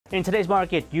In today's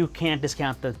market, you can't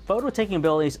discount the photo-taking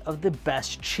abilities of the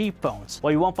best cheap phones.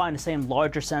 While you won't find the same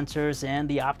larger sensors and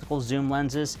the optical zoom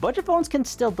lenses, budget phones can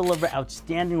still deliver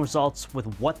outstanding results with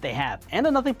what they have. And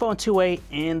the Nothing Phone 2a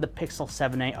and the Pixel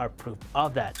 7a are proof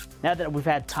of that. Now that we've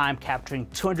had time capturing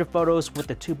 200 photos with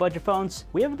the two budget phones,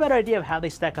 we have a better idea of how they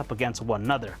stack up against one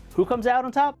another. Who comes out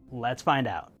on top? Let's find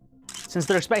out. Since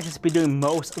they're expected to be doing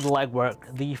most of the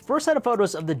legwork, the first set of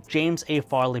photos of the James A.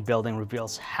 Farley building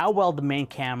reveals how well the main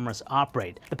cameras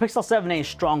operate. The Pixel 7a's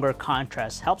stronger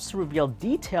contrast helps to reveal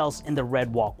details in the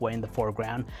red walkway in the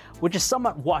foreground, which is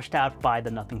somewhat washed out by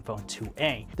the Nothing Phone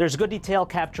 2a. There's good detail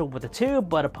capture with the two,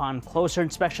 but upon closer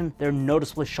inspection, they're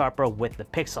noticeably sharper with the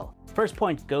Pixel. First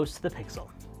point goes to the Pixel.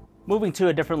 Moving to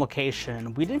a different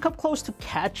location, we didn't come close to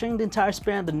catching the entire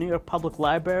span of the New York Public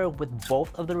Library with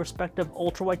both of the respective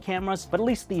ultra-wide cameras, but at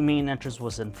least the main entrance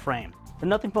was in frame. The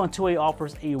Nothing Phone 2a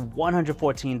offers a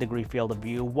 114-degree field of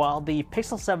view, while the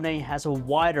Pixel 7a has a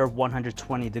wider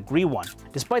 120-degree one.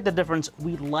 Despite the difference,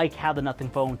 we like how the Nothing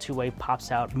Phone 2a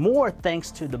pops out more thanks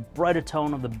to the brighter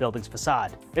tone of the building's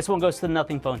facade. This one goes to the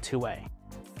Nothing Phone 2a.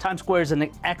 Times Square is an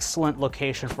excellent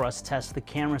location for us to test the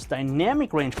camera's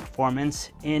dynamic range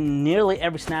performance. In nearly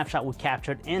every snapshot we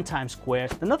captured in Times Square,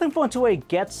 the Nothing Phone 2a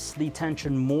gets the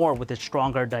attention more with its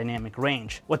stronger dynamic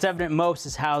range. What's evident most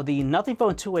is how the Nothing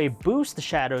Phone 2a boosts the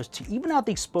shadows to even out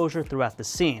the exposure throughout the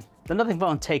scene. The Nothing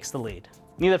Phone takes the lead.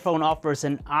 Neither phone offers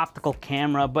an optical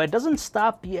camera, but it doesn't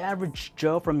stop the average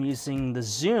Joe from using the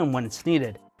zoom when it's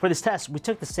needed. For this test, we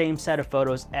took the same set of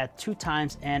photos at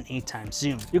 2x and 8x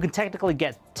zoom. You can technically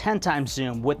get 10x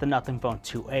zoom with the Nothing Phone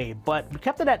 2a, but we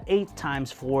kept it at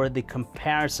 8x for the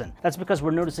comparison. That's because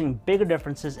we're noticing bigger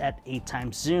differences at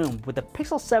 8x zoom, with the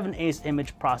Pixel 7a's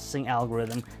image processing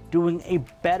algorithm doing a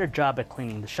better job at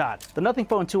cleaning the shot. The Nothing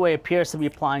Phone 2a appears to be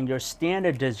applying your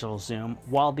standard digital zoom,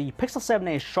 while the Pixel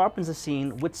 7a sharpens the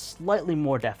scene with slightly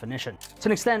more definition. To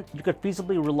an extent, you could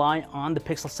feasibly rely on the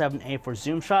Pixel 7a for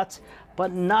zoom shots,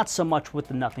 but not so much with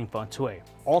the Nothing Phone 2a.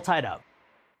 All tied up.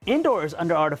 Indoors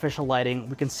under artificial lighting,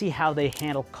 we can see how they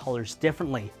handle colors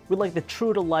differently. We like the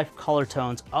true-to-life color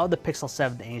tones of the Pixel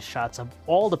 7a shots of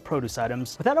all the produce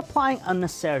items without applying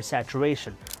unnecessary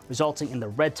saturation, resulting in the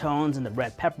red tones and the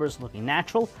red peppers looking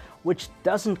natural, which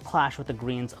doesn't clash with the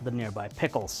greens of the nearby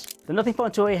pickles. The Nothing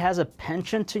Phone 2a has a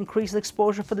penchant to increase the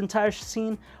exposure for the entire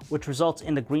scene, which results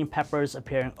in the green peppers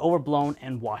appearing overblown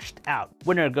and washed out.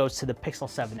 Winner goes to the Pixel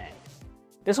 7a.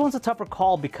 This one's a tougher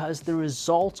call because the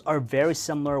results are very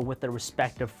similar with their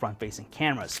respective front-facing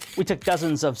cameras. We took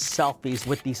dozens of selfies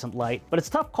with decent light, but it's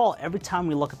a tough call every time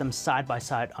we look at them side by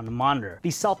side on the monitor.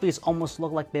 These selfies almost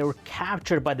look like they were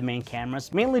captured by the main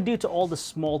cameras, mainly due to all the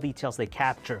small details they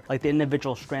capture, like the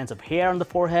individual strands of hair on the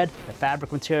forehead, the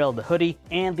fabric material of the hoodie,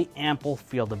 and the ample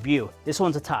field of view. This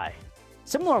one's a tie.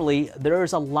 Similarly, there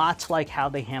is a lot to like how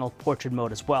they handle portrait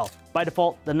mode as well. By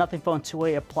default, the Nothing Phone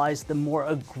 2a applies the more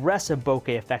aggressive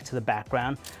bokeh effect to the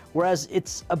background, whereas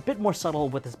it's a bit more subtle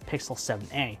with the Pixel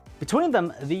 7a. Between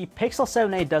them, the Pixel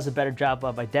 7a does a better job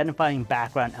of identifying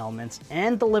background elements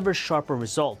and delivers sharper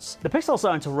results. The Pixel's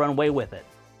starting to run away with it.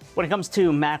 When it comes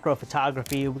to macro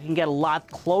photography, we can get a lot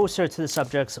closer to the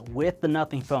subjects with the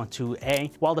Nothing Phone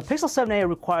 2a, while the Pixel 7a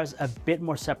requires a bit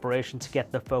more separation to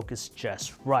get the focus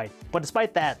just right. But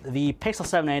despite that, the Pixel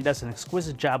 7a does an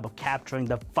exquisite job of capturing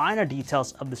the finer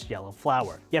details of this yellow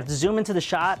flower. You have to zoom into the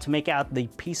shot to make out the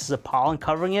pieces of pollen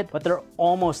covering it, but they're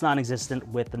almost non-existent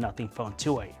with the Nothing Phone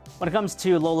 2a. When it comes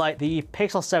to low light, the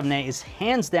Pixel 7a is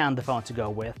hands down the phone to go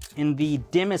with. In the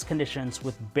dimmest conditions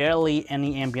with barely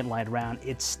any ambient light around,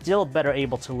 it's still better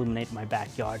able to illuminate my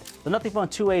backyard. The Nothing Phone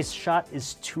 2a's shot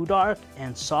is too dark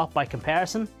and soft by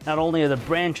comparison. Not only are the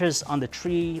branches on the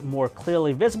tree more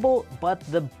clearly visible, but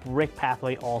the brick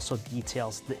pathway also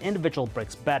details the individual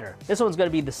bricks better. This one's going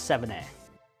to be the 7a.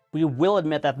 We will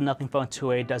admit that the Nothing Phone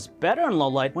 2a does better in low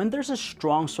light when there's a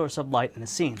strong source of light in the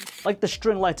scene, like the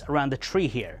string lights around the tree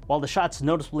here. While the shot's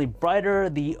noticeably brighter,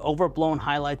 the overblown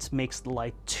highlights makes the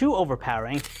light too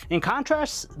overpowering. In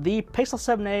contrast, the Pixel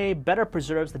 7a better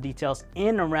preserves the details in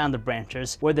and around the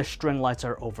branches where the string lights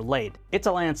are overlaid. It's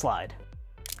a landslide.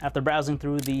 After browsing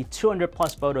through the 200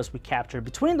 plus photos we captured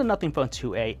between the Nothing Phone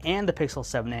 2a and the Pixel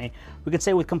 7a, we can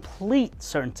say with complete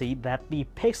certainty that the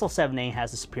Pixel 7a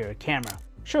has the superior camera.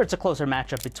 Sure, it's a closer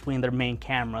matchup between their main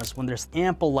cameras when there's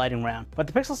ample lighting around, but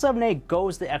the Pixel 7a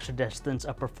goes the extra distance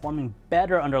of performing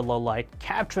better under low light,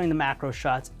 capturing the macro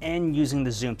shots and using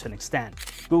the zoom to an extent.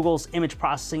 Google's image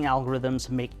processing algorithms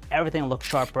make everything look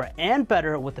sharper and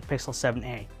better with the Pixel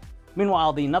 7a.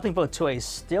 Meanwhile, the Nothing Phone 2a is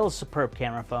still a superb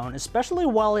camera phone, especially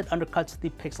while it undercuts the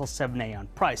Pixel 7a on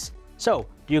price. So,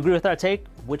 do you agree with our take?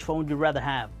 Which phone would you rather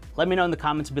have? Let me know in the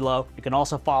comments below. You can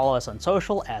also follow us on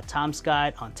social at Tom's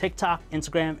Guide on TikTok,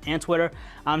 Instagram, and Twitter.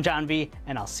 I'm John V,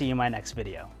 and I'll see you in my next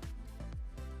video.